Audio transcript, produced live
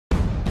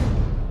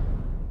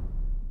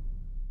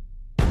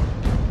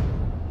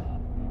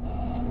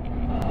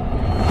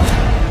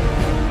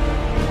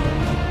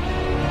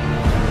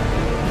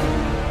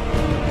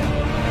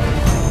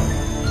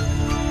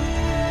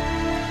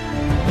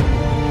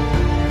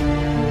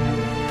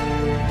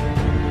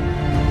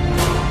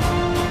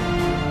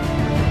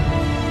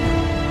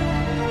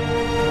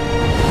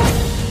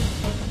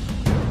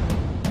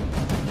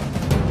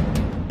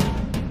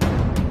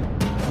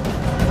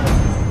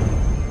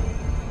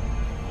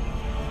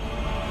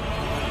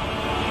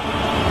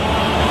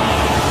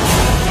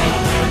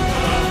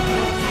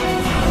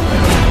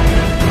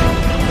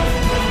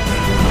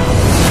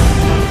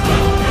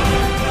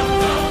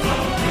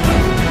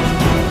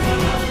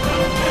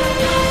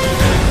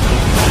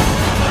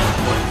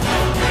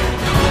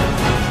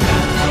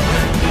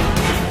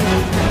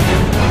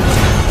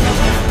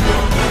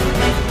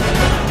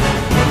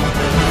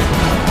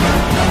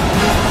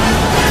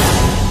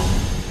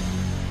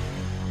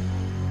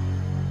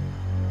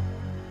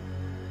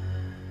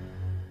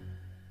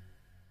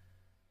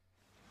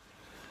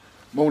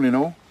Morning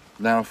all.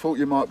 Now I thought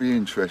you might be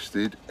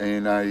interested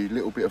in a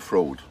little bit of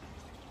fraud.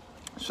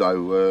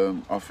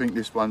 So I think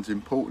this one's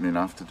important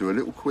enough to do a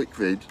little quick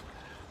vid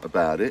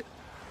about it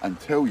and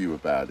tell you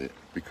about it,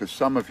 because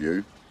some of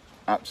you,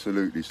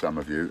 absolutely some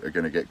of you, are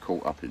going to get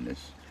caught up in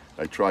this.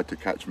 They tried to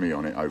catch me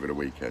on it over the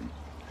weekend.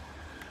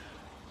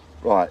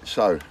 Right,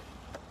 so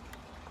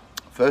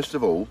first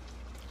of all,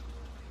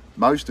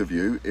 most of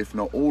you, if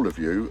not all of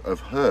you,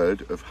 have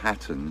heard of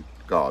Hatton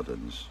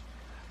Gardens.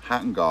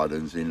 Hatton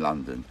Gardens in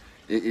London.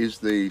 It is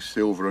the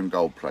silver and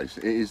gold place.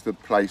 It is the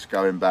place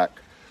going back,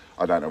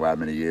 I don't know how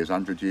many years,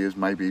 100 years,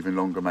 maybe even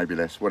longer, maybe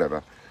less,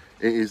 whatever.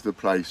 It is the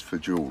place for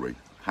jewellery,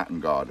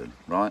 Hatton Garden,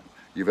 right?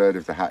 You've heard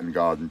of the Hatton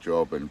Garden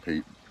job and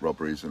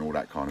robberies and all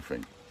that kind of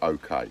thing.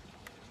 Okay.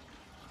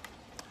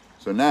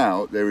 So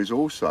now there is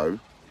also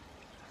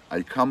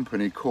a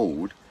company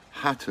called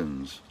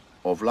Hattons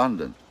of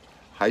London.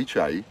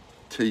 Hattons,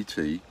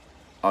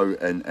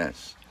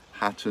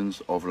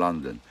 Hattons of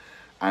London.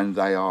 And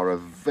they are a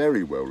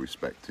very well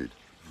respected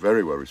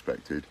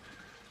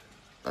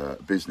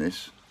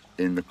business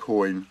in the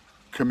coin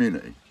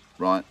community,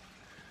 right?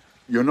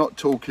 You're not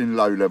talking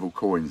low level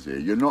coins here.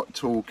 You're not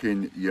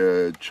talking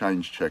your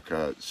change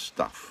checker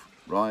stuff,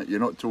 right? You're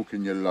not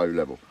talking your low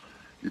level.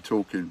 You're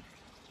talking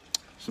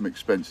some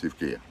expensive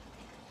gear.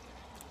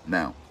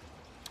 Now,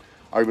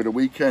 over the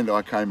weekend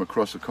I came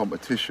across a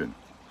competition,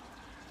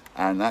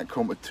 and that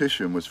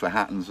competition was for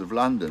Hattons of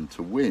London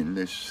to win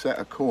this set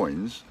of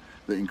coins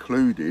that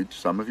included,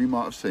 some of you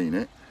might have seen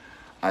it,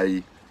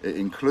 it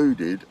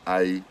included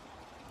a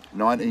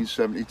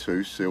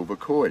 1972 silver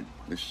coin,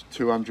 this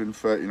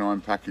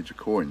 239 package of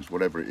coins,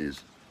 whatever it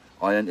is.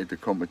 I entered the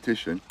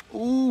competition.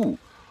 Ooh,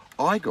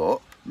 I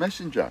got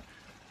messenger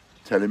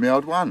telling me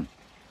I'd won.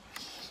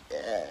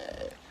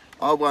 Yeah,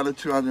 I won a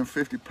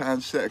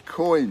 £250 set of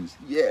coins.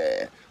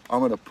 Yeah, I'm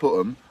going to put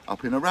them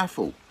up in a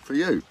raffle for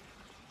you.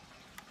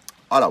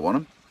 I don't want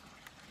them.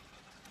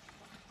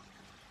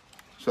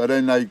 So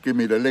then they give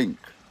me the link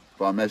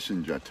by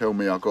messenger, tell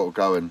me I've got to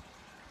go and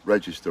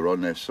register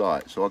on their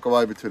site. So I go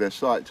over to their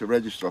site to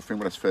register. I think,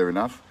 well, that's fair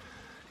enough.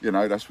 You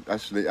know, that's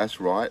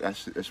right.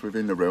 That's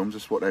within the realms.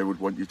 That's what they would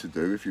want you to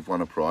do if you've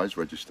won a prize,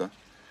 register.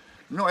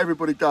 Not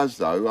everybody does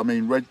though. I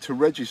mean,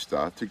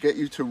 to get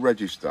you to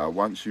register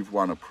once you've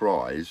won a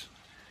prize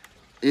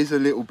is a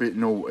little bit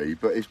naughty,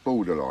 but it's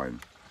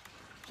borderline.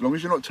 As long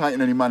as you're not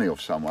taking any money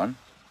off someone,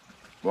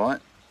 right?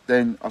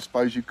 Then I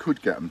suppose you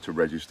could get them to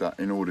register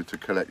in order to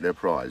collect their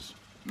prize.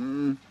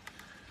 You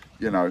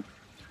know,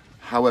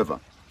 however,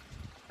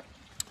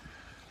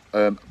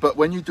 but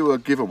when you do a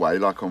giveaway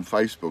like on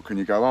Facebook and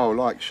you go, oh,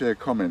 like, share,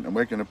 comment, and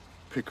we're going to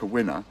pick a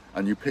winner,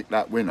 and you pick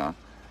that winner,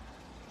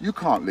 you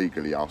can't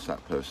legally ask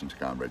that person to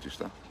go and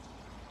register.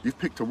 You've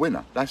picked a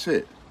winner, that's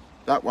it.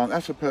 That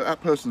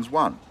person's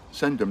won.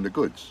 Send them the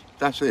goods,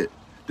 that's it.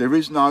 There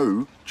is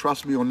no,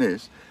 trust me on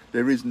this,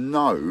 there is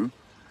no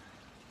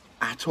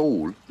at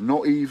all,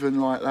 not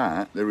even like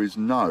that, there is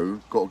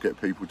no got to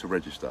get people to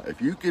register.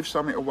 If you give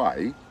something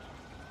away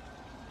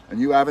and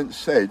you haven't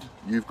said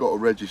you've got to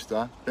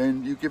register,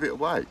 then you give it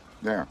away.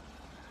 Now,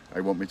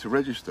 they want me to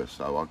register,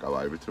 so I go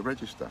over to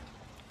register.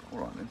 All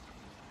right then.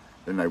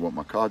 Then they want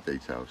my card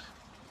details.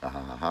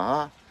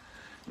 Now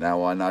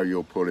I know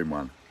you're pulling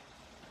one.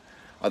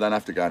 I don't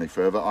have to go any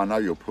further, I know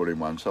you're pulling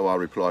one, so I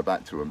reply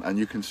back to them. And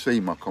you can see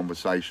my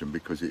conversation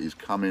because it is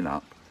coming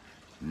up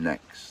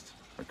next,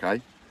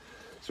 okay?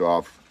 So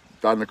I've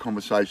done the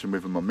conversation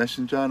with them on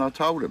Messenger, and I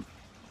told them,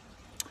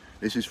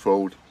 this is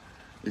fraud,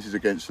 this is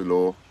against the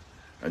law,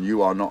 and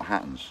you are not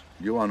Hattons.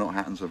 You are not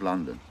Hattons of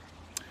London.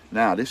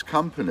 Now, this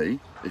company,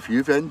 if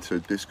you've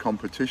entered this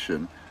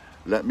competition,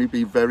 let me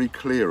be very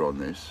clear on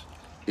this,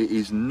 it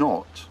is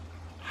not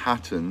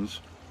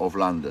Hattons of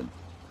London.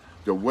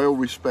 The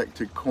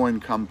well-respected coin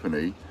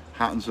company,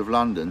 Hattons of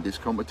London, this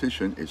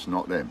competition, it's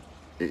not them.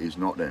 It is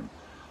not them.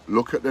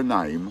 Look at the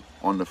name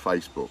on the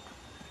Facebook.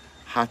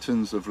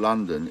 Hattons of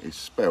London is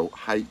spelt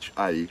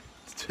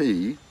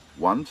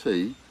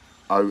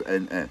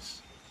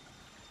H-A-T-1-T-O-N-S.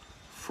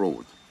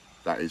 Fraud.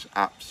 That is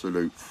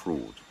absolute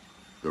fraud.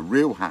 The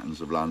real Hattons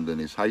of London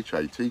is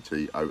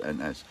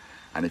H-A-T-T-O-N-S.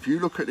 And if you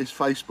look at this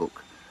Facebook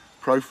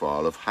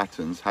profile of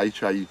Hattons,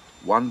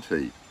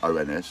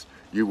 H-A-1-T-O-N-S,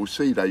 you will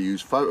see they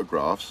use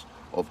photographs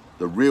of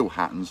the real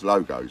Hattons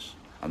logos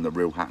and the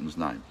real Hattons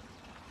name.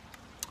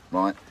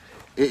 Right?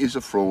 It is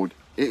a fraud.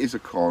 It is a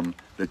con.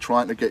 They're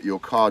trying to get your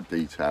card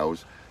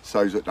details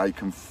so that they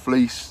can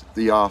fleece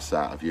the arse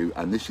out of you.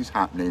 And this is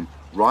happening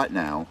right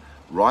now,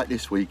 right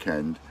this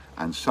weekend.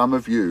 And some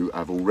of you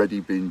have already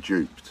been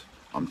duped.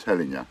 I'm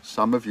telling you,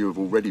 some of you have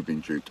already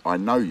been duped. I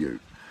know you.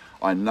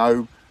 I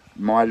know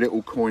my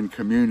little coin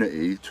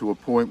community to a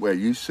point where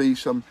you see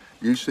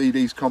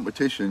these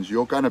competitions,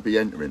 you're going to be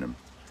entering them.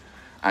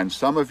 And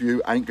some of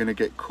you ain't going to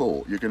get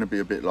caught. You're going to be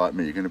a bit like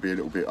me. You're going to be a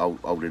little bit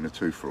old in the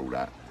tooth for all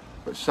that.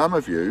 But some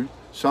of you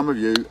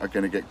are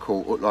going to get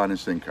caught hook, line and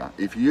sinker.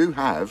 If you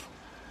have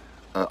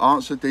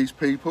answered these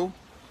people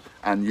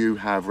and you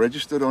have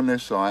registered on their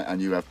site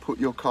and you have put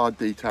your card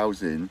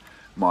details in,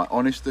 My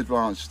honest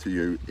advice to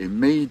you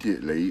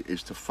immediately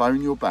is to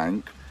phone your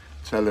bank,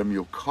 tell them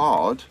your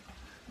card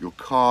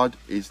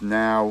is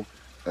now,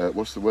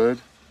 what's the word?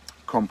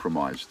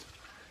 Compromised.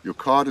 Your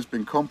card has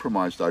been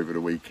compromised over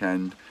the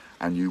weekend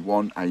and you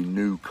want a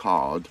new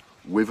card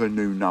with a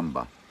new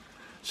number,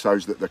 so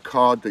that the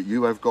card that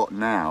you have got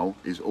now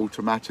is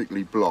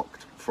automatically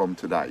blocked from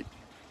today,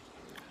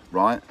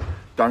 right?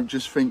 Don't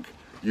just think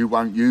you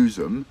won't use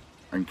them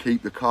and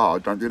keep the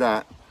card. Don't do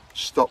that.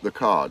 Stop the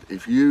card.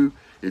 If you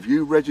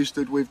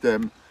registered with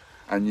them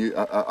and you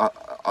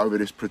over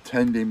this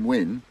pretending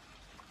win,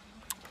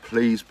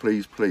 please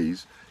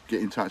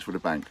get in touch with the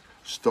bank.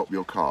 Stop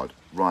your card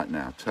right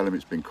now. Tell them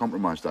it's been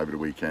compromised over the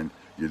weekend.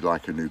 You'd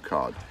like a new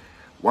card.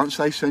 Once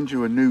they send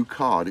you a new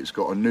card, it's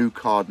got a new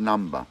card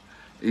number.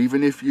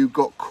 Even if you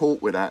got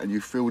caught with that and you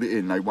filled it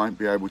in, they won't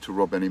be able to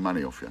rob any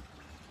money off you.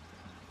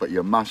 But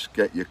you must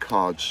get your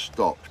card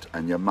stopped,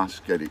 and you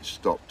must get it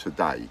stopped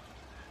today.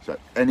 So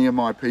any of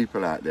my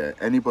people out there,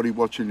 anybody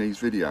watching these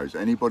videos,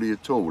 anybody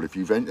at all, if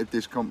you've entered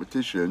this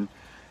competition,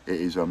 it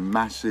is a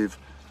massive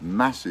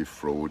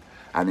fraud,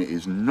 and it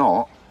is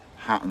not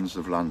Hattons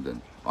of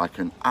London. I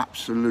can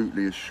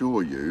absolutely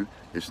assure you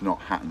it's not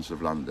Hattons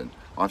of London.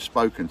 I've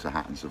spoken to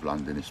Hattons of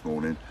London this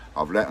morning.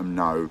 I've let them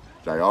know,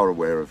 they are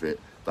aware of it.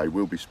 They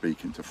will be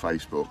speaking to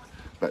Facebook,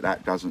 but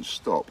that doesn't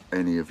stop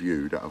any of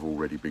you that have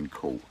already been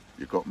caught.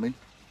 You got me?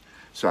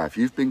 So if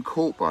you've been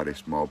caught by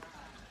this mob,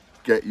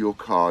 get your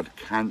card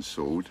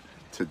cancelled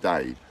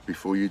today.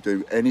 Before you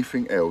do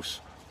anything else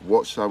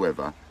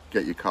whatsoever,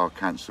 get your card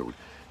cancelled.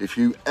 If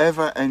you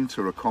ever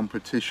enter a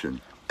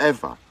competition,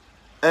 ever,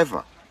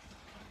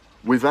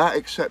 without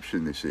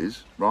exception this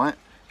is, right?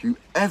 If you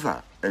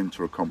ever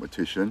enter a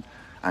competition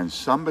and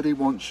somebody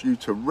wants you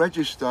to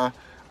register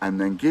and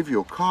then give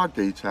your card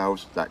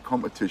details, that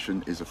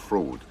competition is a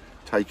fraud.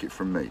 Take it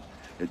from me.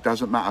 It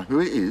doesn't matter who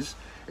it is,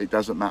 it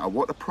doesn't matter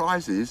what the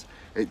prize is,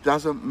 it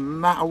doesn't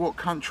matter what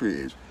country it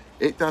is.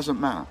 It doesn't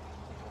matter.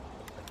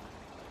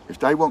 If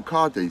they want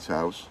card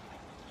details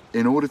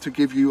in order to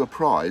give you a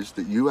prize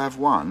that you have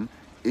won,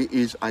 it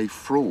is a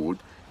fraud.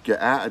 Get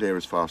out of there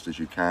as fast as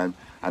you can.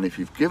 And if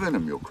you've given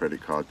them your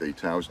credit card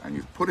details and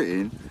you've put it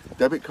in,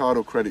 debit card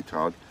or credit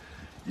card,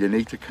 you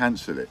need to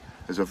cancel it.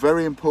 There's a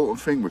very important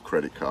thing with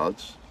credit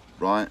cards,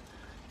 right?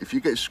 If you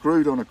get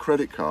screwed on a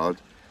credit card,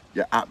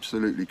 you're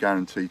absolutely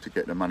guaranteed to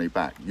get the money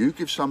back. You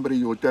give somebody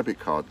your debit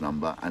card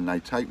number and they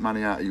take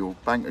money out of your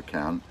bank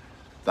account,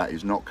 that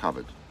is not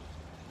covered.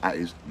 That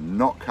is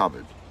not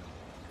covered.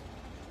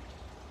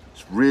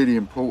 It's really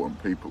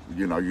important, people,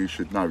 you know, you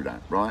should know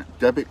that, right?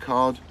 Debit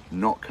card,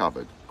 not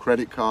covered.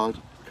 Credit card,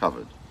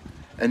 covered.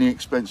 Any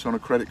expense on a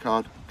credit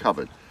card,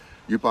 covered.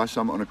 You buy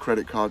something on a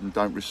credit card and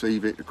don't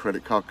receive it, the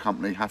credit card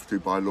company have to,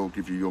 by law,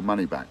 give you your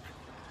money back.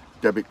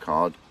 Debit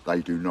card,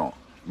 they do not.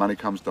 Money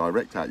comes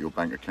direct out your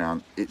bank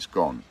account, it's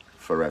gone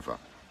forever.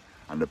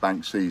 And the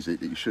bank sees it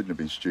that you shouldn't have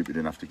been stupid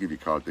enough to give your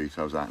card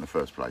details out in the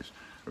first place.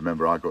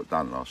 Remember, I got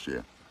done last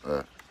year,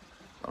 the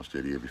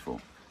year before,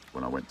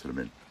 when I went to the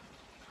mint.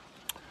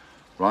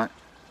 Right?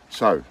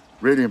 So,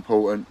 really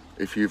important,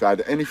 if you've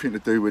had anything to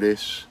do with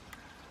this,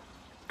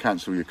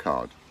 cancel your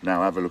card.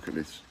 Now have a look at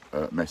this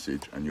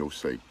message and you'll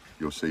see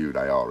who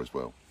they are as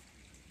well.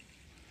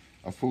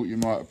 I thought you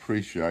might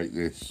appreciate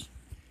this,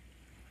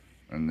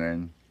 and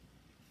then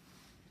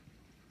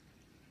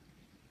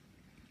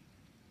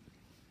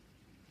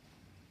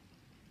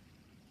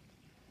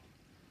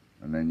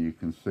you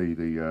can see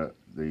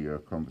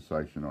the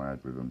conversation I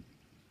had with them.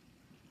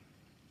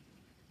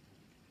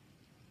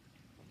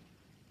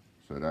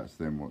 So that's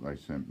them, what they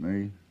sent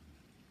me,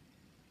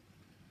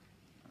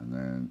 and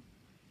then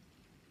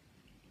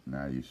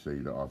now you see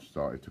that I've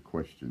started to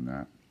question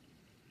that.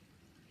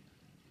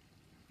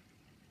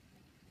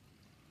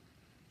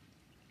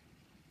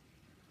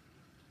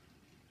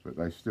 But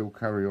they still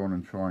carry on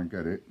and try and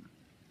get it.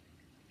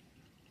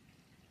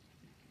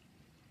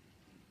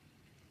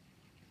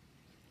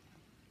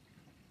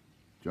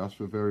 Just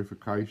for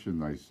verification,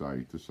 they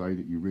say, to say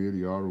that you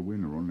really are a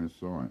winner on their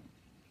site.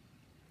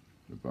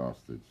 The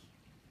bastards.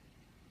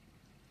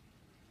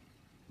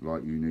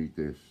 Like you need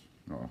this,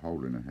 not a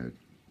hole in the head.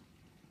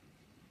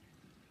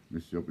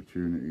 Missed the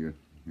opportunity,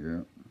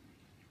 yeah.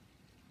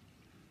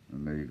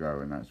 And there you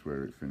go, and that's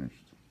where it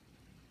finished.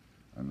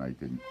 And they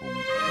didn't call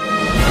me.